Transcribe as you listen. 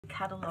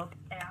catalogue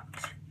out.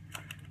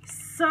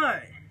 So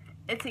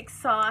it's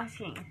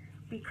exciting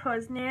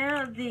because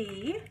now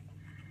the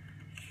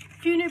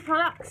few new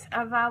products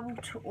are available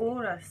to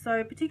order.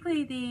 So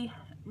particularly the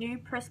new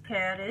pressed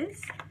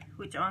powders,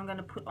 which I'm going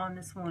to put on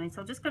this morning.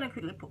 So I'm just going to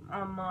quickly put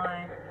on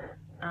my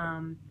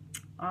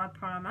eye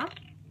primer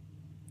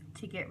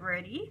to get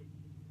ready.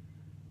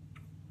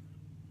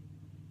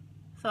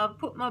 So I've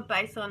put my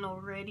base on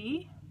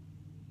already.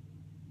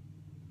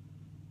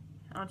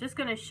 I'm just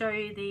going to show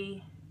you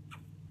the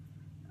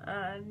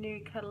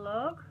new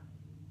catalogue.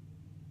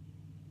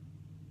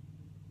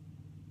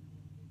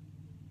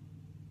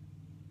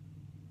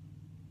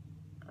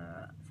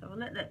 So we'll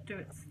let that do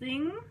its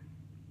thing.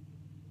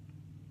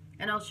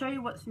 And I'll show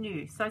you what's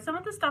new. So some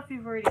of the stuff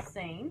you've already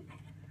seen.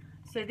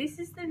 So this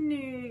is the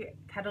new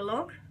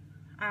catalogue.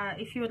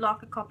 If you would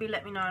like a copy,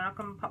 let me know and I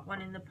can pop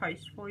one in the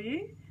post for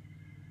you.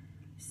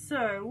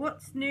 So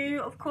what's new?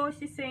 Of course,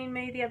 you've seen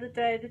me the other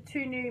day, the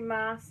two new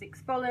masks,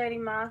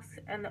 exfoliating mask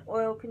and the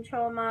oil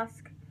control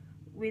mask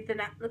with an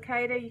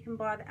applicator. You can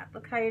buy the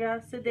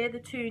applicator. So they're the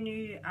two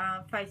new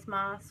face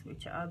masks,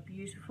 which are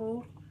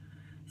beautiful.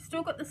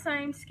 Still got the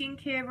same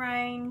skincare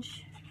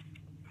range.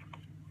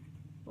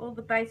 All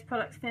the base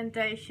products,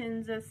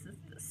 foundations are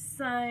the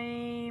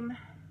same.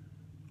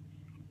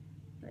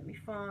 Let me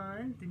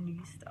find the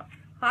new stuff.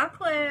 Hi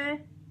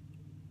Claire.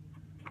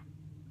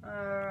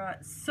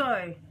 Alright,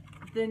 so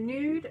the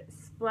nude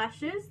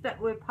splashes that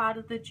were part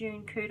of the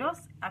June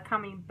kudos are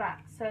coming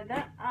back. So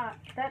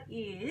that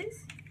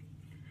is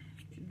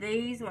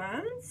these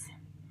ones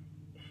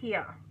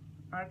here,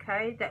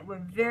 okay, that were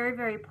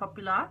very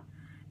popular.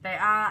 They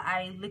are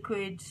a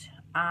liquid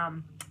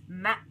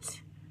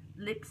matte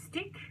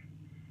lipstick,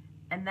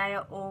 and they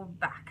are all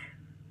back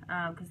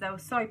because they were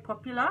so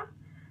popular.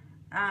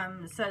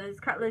 So there's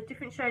a couple of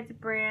different shades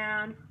of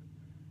brown.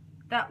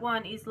 That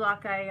one is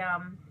like a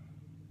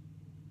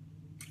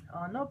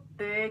oh, not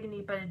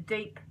burgundy, but a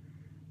deep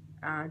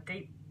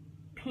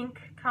pink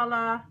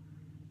color.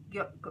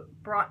 You got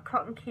bright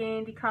cotton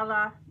candy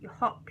color, your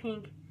hot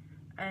pink,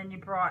 and your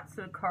bright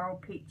sort of coral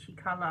peachy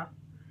color.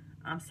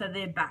 So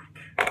they're back.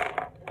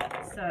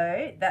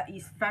 So that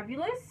is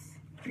fabulous.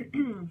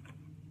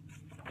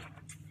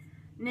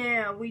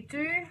 Now we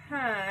do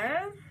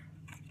have,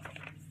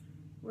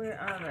 where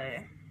are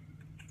they?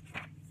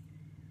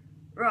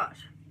 Right,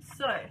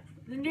 so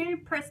the new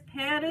pressed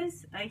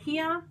powders are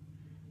here.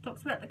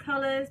 Talks about the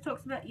colors,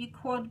 talks about your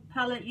quad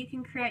palette. You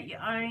can create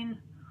your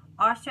own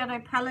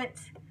eyeshadow palette.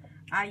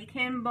 You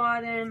can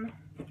buy them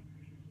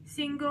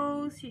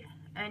singles,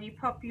 and you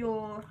pop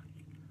your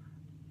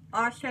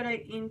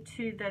eyeshadow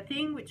into the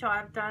thing, which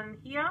I've done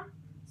here.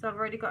 So I've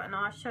already got an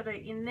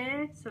eyeshadow in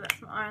there, so that's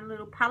my own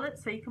little palette.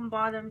 So you can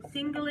buy them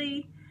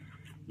singly,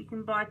 you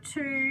can buy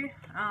two.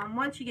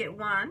 Once you get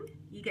one,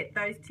 you get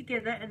those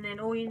together, and then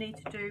all you need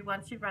to do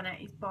once you've run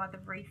out is buy the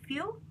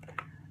refill.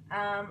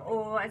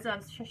 Or as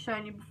I've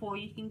shown you before,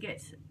 you can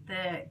get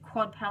the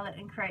quad palette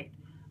and create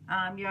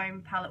your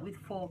own palette with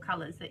 4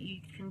 colors that you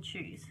can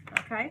choose.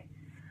 Okay.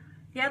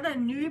 The other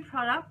new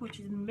product, which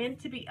is meant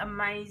to be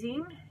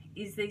amazing,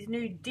 is these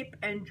new dip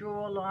and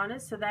draw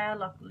liners. So they are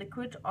like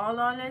liquid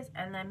eyeliners,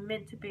 and they're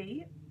meant to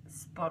be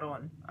spot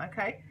on.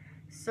 Okay,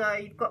 so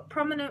you've got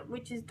prominent,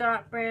 which is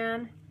dark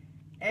brown,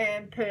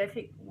 and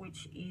perfect,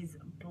 which is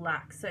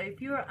black. So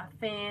if you're a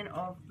fan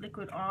of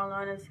liquid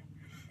eyeliners,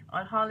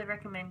 I'd highly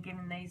recommend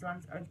giving these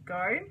ones a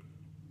go.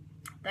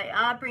 They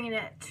are bringing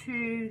out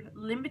 2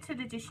 limited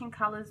edition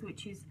colors,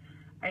 which is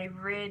a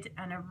red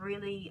and a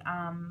really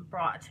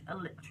bright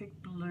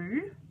electric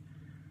blue.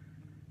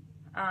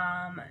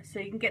 So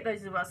you can get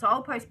those as well. So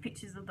I'll post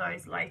pictures of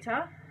those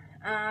later.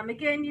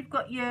 Again, you've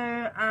got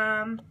your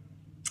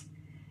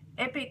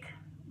Epic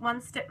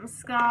One Step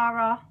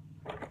Mascara.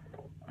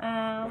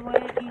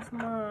 Where is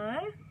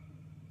my...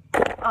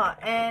 Oh,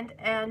 and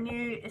our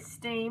new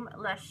Esteem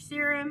Lash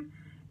Serum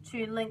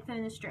to lengthen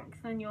and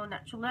strengthen your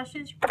natural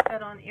lashes. You put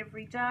that on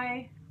every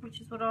day, which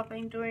is what I've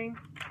been doing.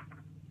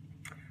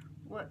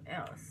 What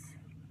else?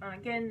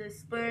 Again, the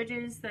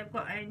splurges. They've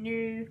got a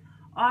new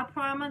eye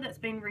primer that's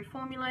been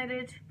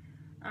reformulated,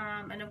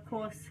 and of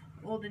course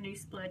all the new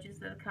splurges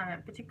that have come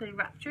out, particularly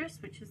Rapturous,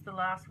 which is the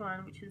last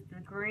one, which is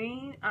the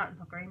green,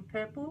 not green,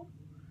 purple.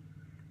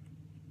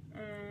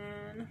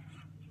 And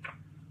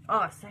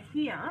oh, so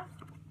here,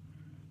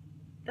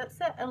 that's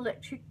that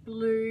electric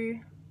blue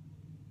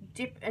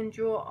dip and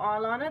draw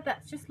eyeliner.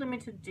 That's just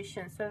limited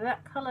edition. So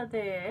that color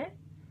there,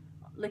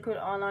 liquid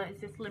eyeliner,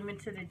 is just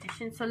limited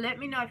edition. So let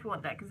me know if you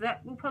want that, because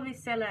that will probably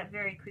sell out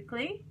very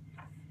quickly.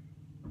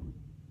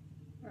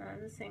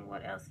 Let's see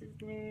what else is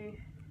new.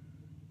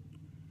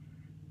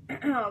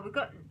 Oh, we've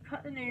got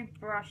the new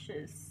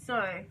brushes.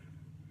 So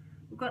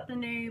we've got the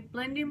new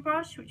blending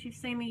brush, which you've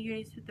seen me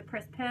use with the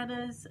pressed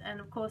powders, and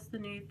of course the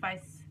new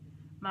face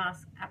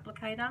mask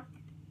applicator.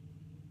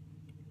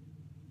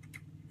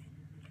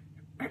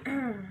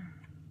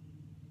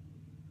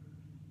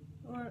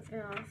 What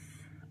else?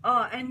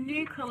 Oh, and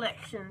new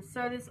collections.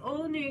 So there's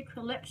all new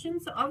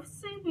collections. So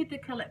obviously with the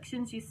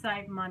collections you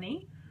save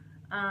money.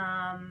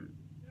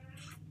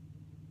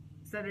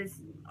 So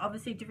there's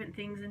obviously different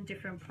things and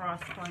different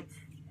price points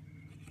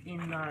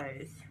in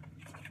those.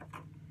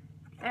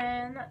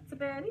 And that's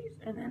about it.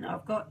 And then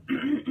I've got,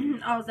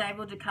 I was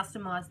able to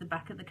customize the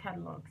back of the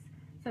catalogues.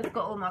 So it's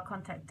got all my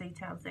contact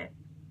details there.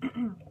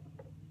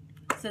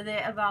 So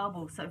they're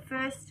available. So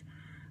first,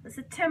 the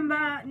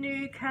September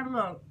new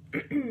catalogue.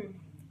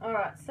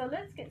 Alright, so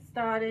let's get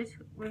started.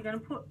 We're going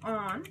to put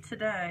on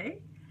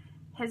today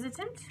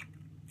Hesitant.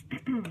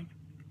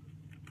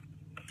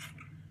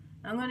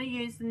 I'm going to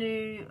use the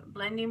new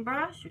blending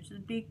brush, which is a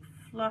big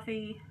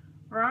fluffy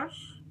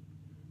brush.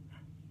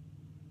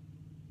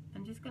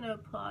 I'm just going to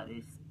apply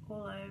this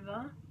all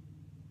over.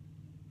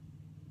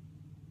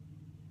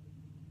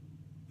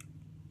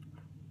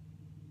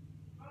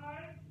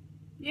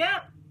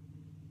 Yep.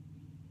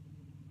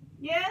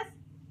 Yes.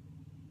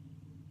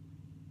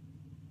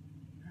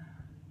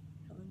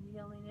 Someone's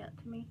yelling out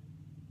to me.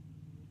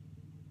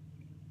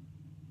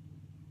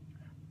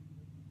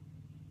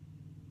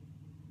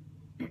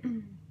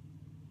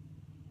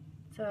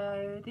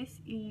 So this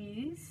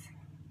is,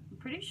 I'm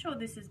pretty sure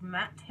this is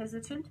matte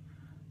Hesitant,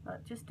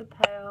 but just a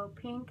pale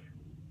pink.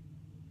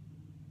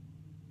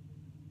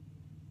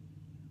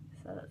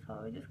 So that's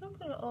why we're just going to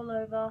put it all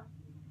over.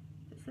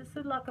 It's just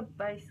sort of like a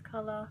base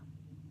colour.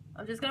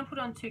 I'm just going to put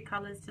on 2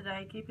 colours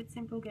today, keep it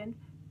simple again.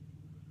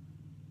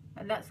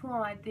 And that's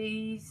why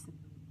these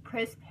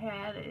pressed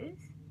powders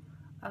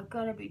are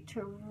going to be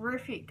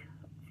terrific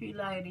for you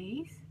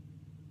ladies.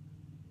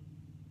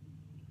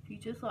 If you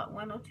just like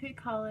 1 or 2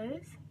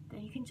 colours,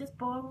 then you can just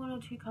buy 1 or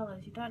 2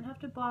 colours. You don't have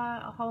to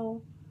buy a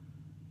whole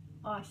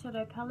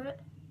eyeshadow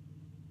palette.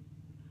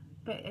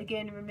 But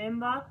again,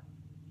 remember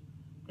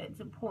that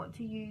it's important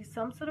to use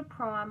some sort of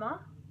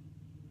primer,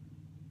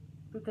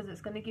 because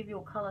it's going to give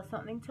your colour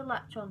something to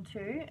latch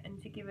onto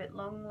and to give it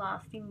long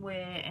lasting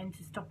wear and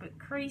to stop it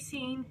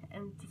creasing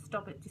and to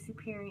stop it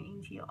disappearing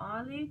into your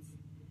eyelids.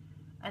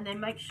 And then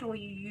make sure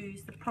you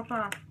use the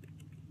proper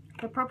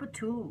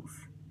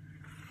tools,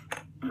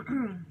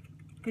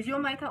 because your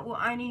makeup will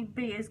only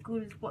be as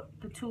good as what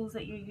the tools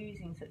that you're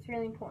using. So it's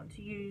really important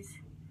to use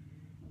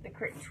the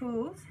correct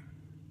tools.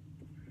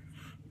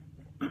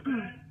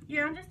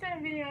 Yeah, I'm just doing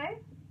a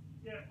video.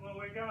 Yeah, well,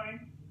 we're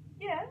going.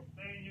 Yeah.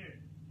 Me and you.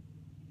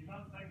 You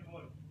must take the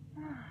look.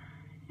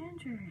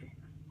 Andrew.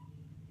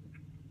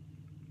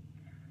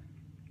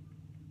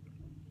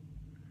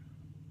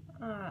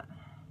 Alright.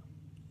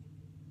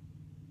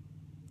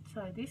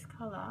 So this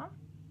colour,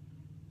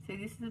 see,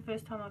 this is the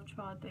first time I've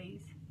tried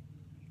these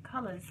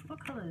colours.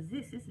 What colour is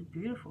this? This is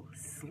beautiful.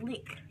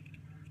 Slick.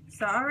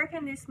 So I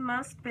reckon this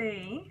must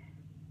be,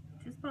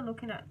 just by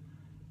looking at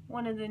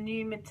one of the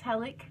new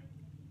metallic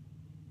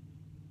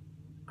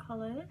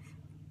colours.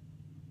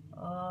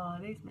 Oh,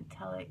 these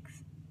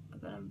metallics are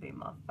going to be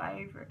my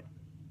favourite.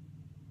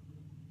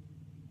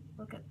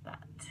 Look at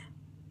that.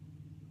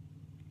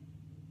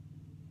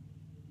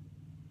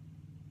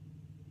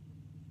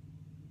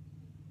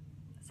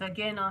 So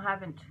again, I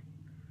haven't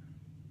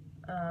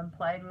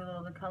played with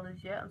all the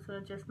colours yet. I'm sort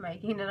of just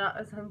making it up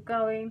as I'm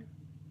going.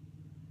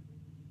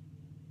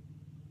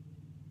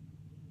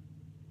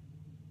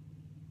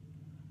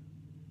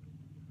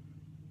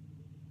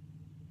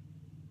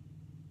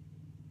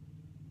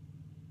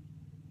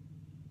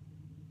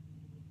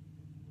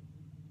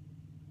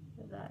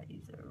 That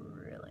is a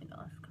really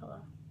nice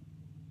colour.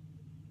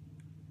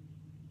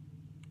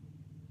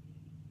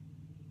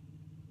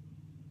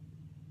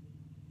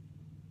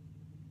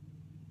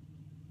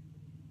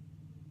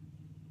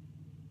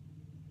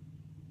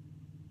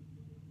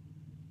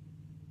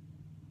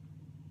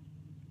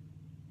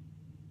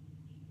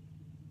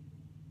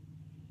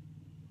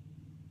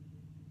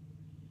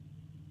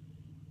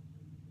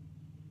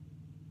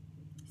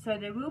 So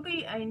there will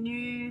be a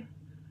new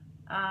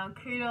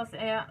kudos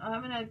out. I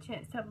haven't had a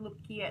chance to have a look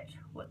yet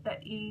what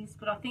that is,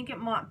 but I think it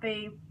might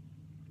be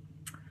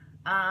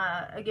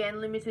again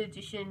limited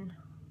edition,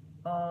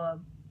 or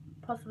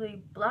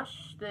possibly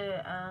blush,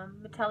 the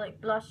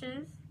metallic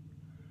blushes,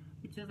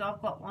 which is,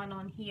 I've got one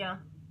on here,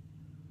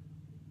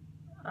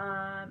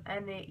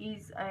 and there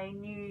is a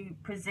new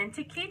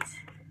presenter kit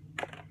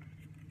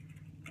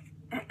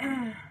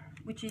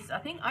which is I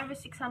think over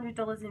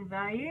 $600 in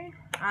value.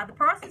 The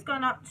price has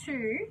gone up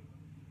to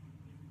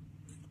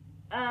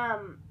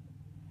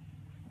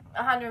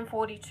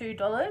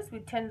 $142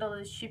 with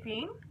 $10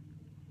 shipping,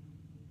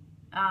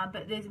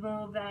 but there's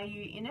more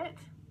value in it.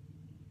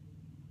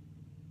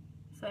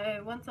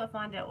 So once I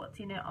find out what's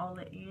in it, I'll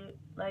let you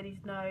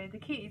ladies know. The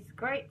kit is a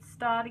great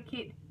starter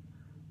kit,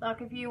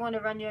 like if you want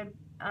to run your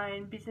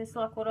own business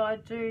like what I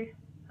do.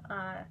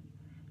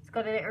 It's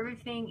got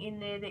everything in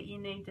there that you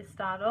need to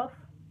start off,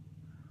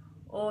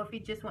 or if you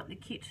just want the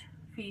kit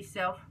for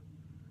yourself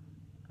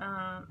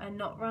and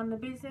not run the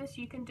business,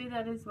 you can do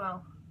that as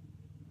well.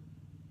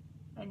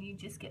 And you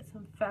just get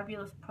some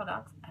fabulous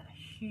products at a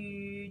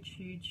huge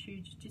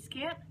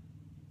discount.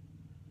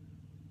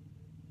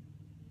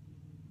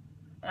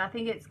 And I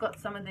think it's got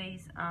some of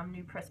these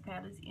new pressed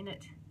powders in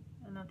it,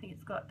 and I think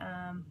it's got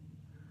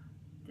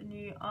the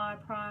new eye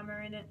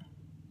primer in it.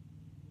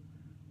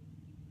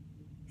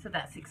 So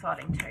that's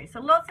exciting too. So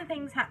lots of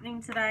things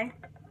happening today.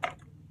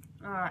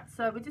 Alright,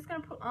 so we're just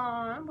going to put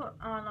on what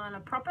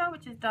eyeliner proper,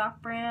 which is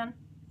dark brown.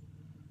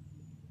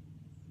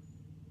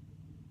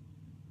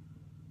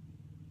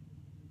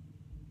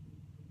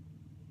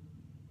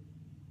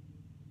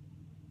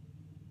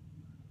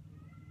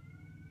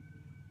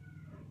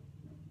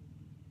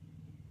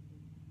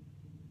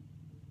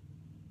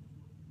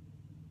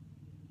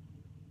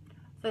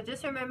 So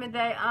just remember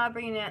they are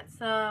bringing out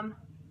some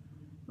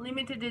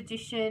limited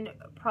edition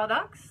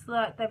products.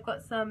 Like they've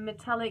got some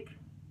metallic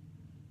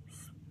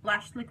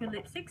splash liquid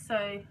lipstick.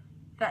 So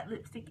that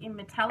lipstick in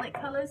metallic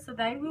colours. So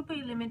they will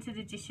be limited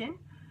edition.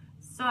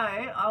 So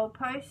I'll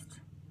post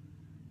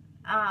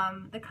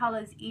the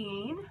colours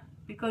in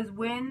because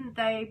when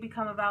they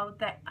become available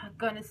they are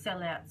going to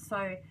sell out. So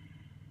I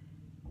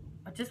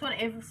just want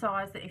to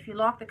emphasise that if you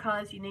like the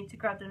colours you need to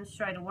grab them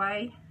straight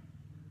away.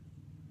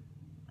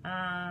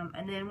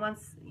 And then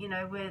once you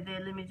know where they're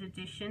limited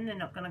edition, they're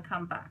not going to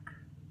come back.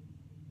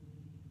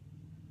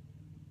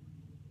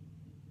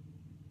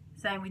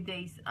 Same with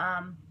these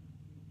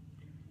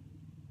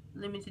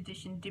limited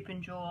edition dip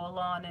and draw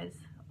eyeliners,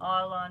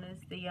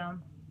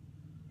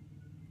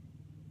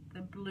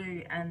 the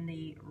blue and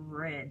the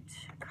red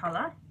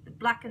colour. The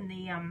black and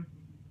the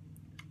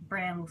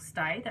brown will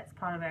stay. That's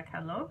part of our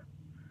catalogue.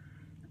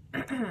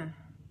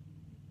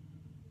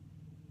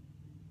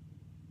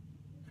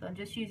 So I'm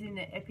just using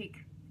the Epic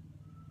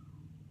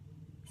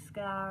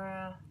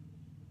mascara.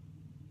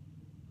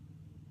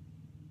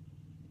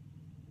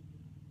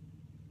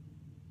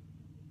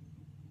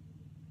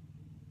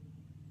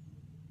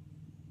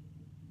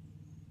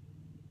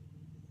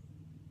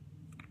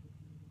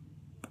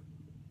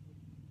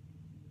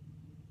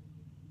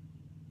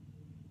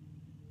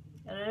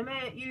 I don't know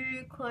about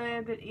you,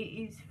 Claire, but it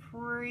is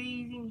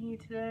freezing here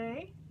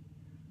today.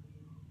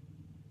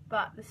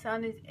 But the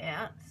sun is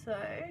out, so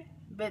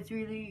but it's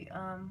really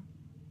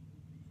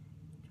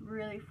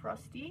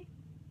frosty.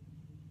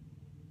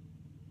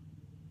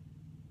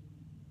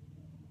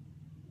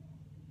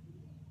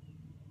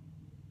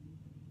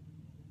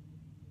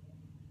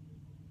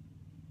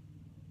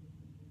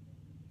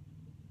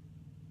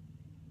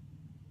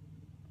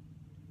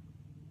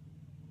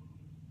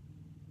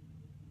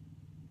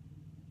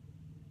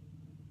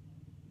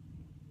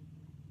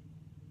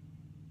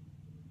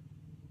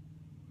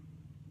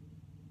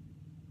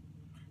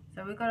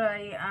 So we've got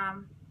a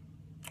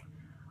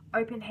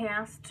open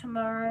house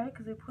tomorrow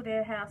because we put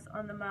our house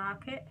on the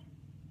market.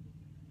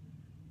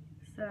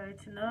 So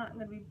tonight I'm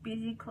going to be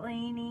busy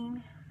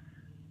cleaning.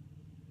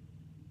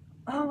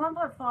 Oh,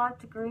 1.5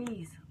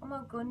 degrees. Oh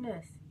my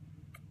goodness.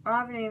 I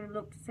haven't even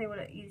looked to see what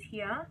it is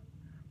here.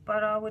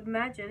 But I would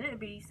imagine it would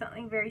be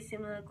something very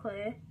similar,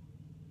 Claire.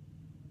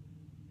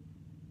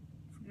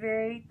 It's a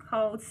very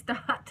cold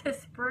start to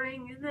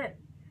spring, isn't it?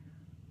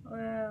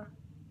 Wow.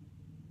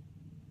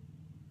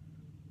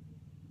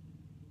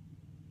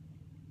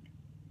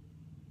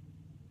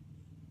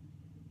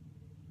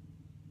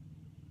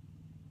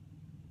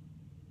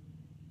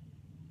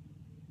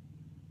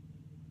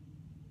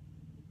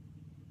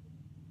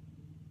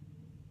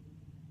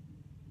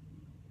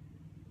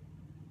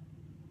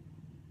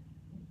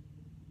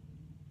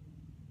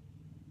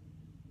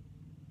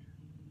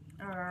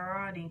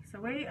 Alrighty, so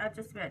we are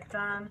just about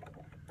done.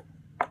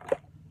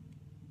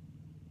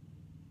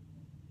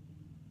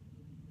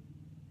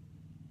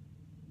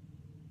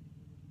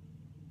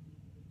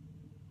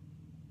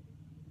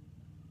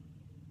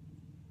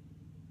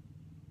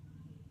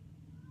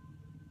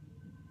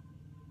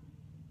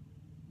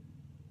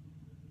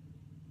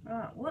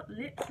 Right, what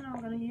lips am I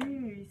going to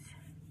use?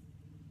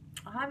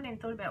 I haven't even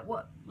thought about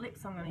what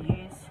lips I'm going to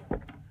use.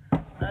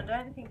 I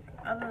don't think,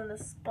 other than the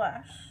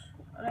splash,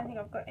 I don't think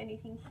I've got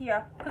anything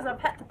here because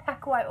I've had to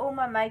pack away all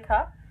my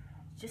makeup,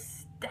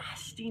 just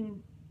stashed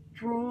in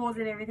drawers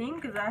and everything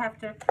because I have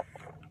to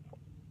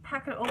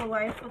pack it all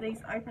away for these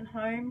open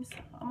homes.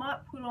 I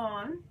might put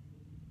on,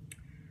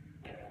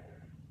 I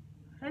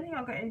don't think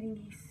I've got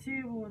anything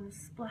suitable in the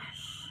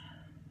splash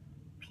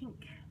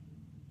pink.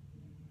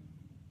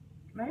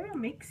 Maybe I'll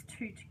mix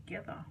two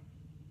together.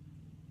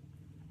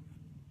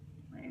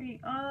 Maybe,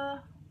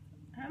 how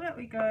about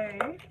we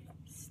go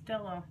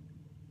Stella?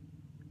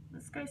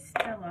 Let's go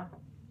Stella.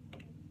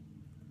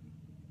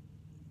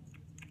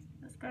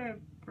 Let's go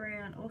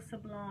brown or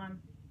Sublime.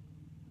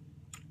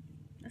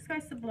 Let's go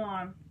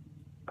Sublime.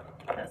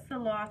 That's the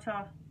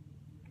lighter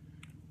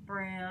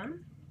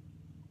brown.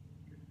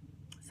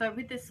 So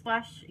with the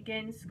splash,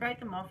 again, scrape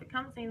them off. It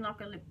comes in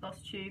like a lip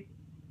gloss tube.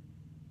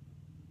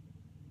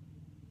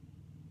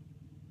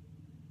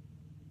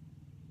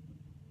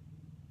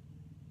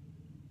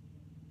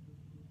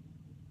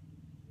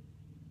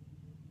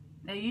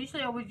 Now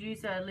usually I would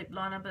use a lip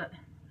liner, but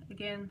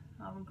again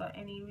I haven't got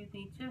any with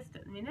me just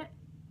at the minute.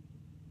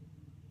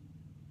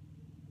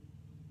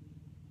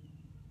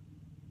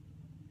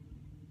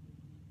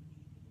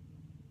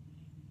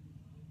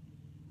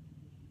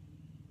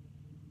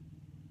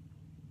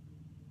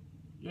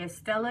 Yeah,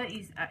 Stella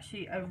is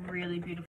actually a really beautiful